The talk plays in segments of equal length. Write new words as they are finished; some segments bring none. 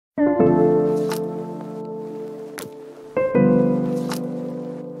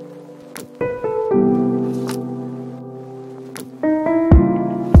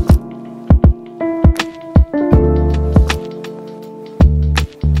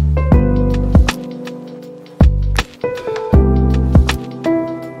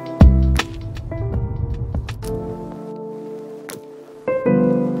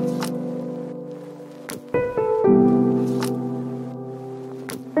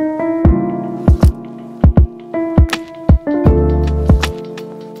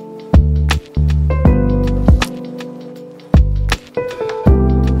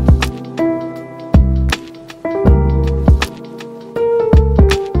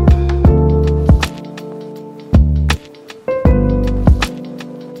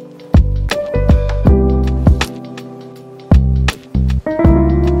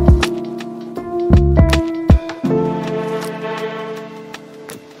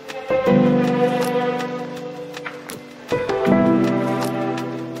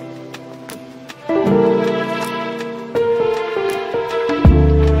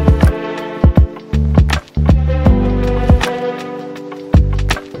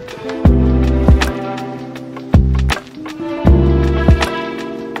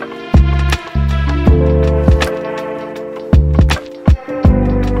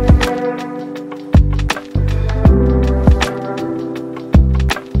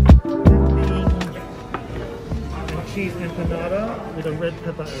cheese empanada with a red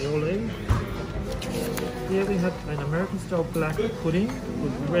pepper aioli. Here we have an American-style black pudding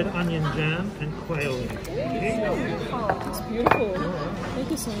with red onion jam and quail. Okay. Oh, that's beautiful. Thank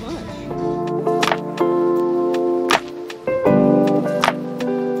you so much.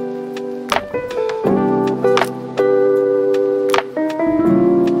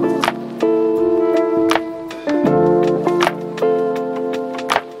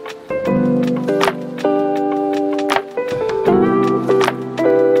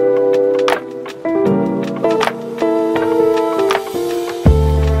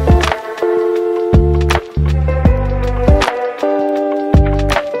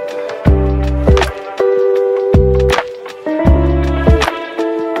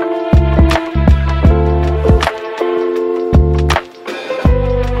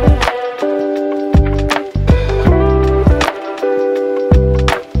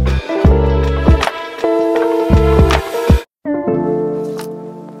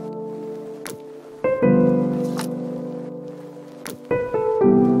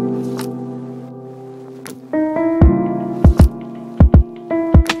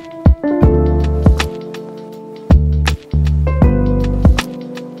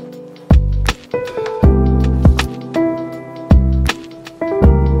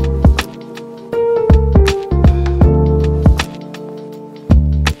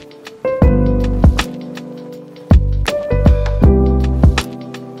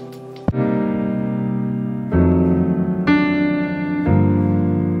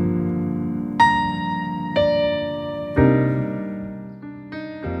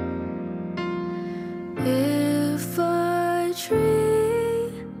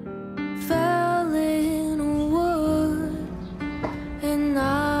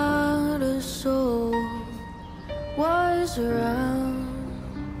 Around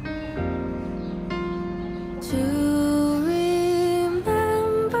to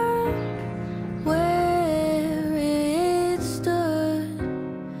remember where it stood.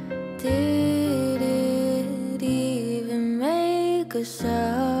 Did it even make a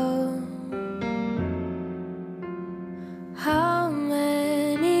sound? How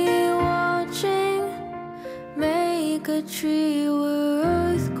many watching make a tree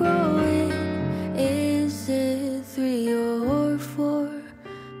worth growing? Is it 3 or 4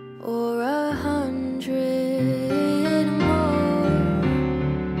 or 100 more?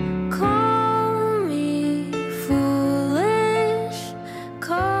 Call me foolish,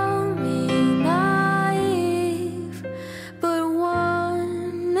 call me naive, but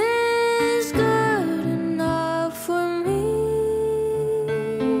one is good enough for me.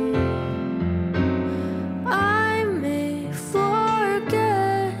 I may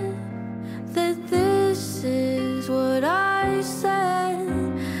forget that this is what I said,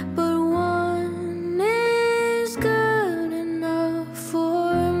 but one is good enough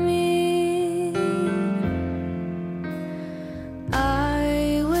for me.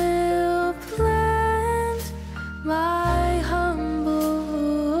 I will plant my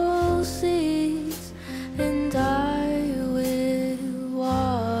humble seeds, and I will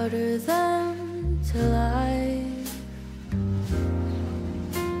water them to life.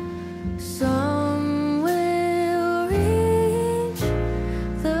 Some will reach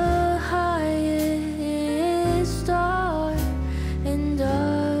the highest star, and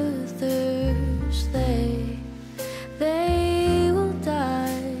others they will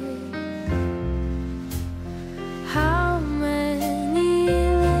die. How many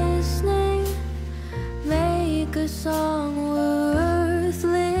listening make a song worth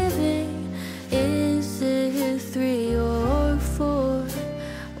living? Is it 3 or 4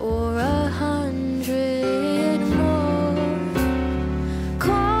 or 100 more?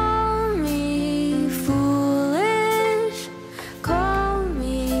 Call me foolish, call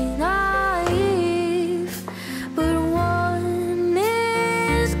me naive, but one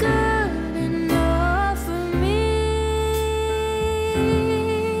is good enough for me.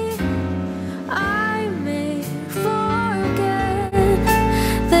 I may forget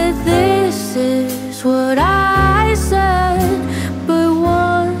that this is what I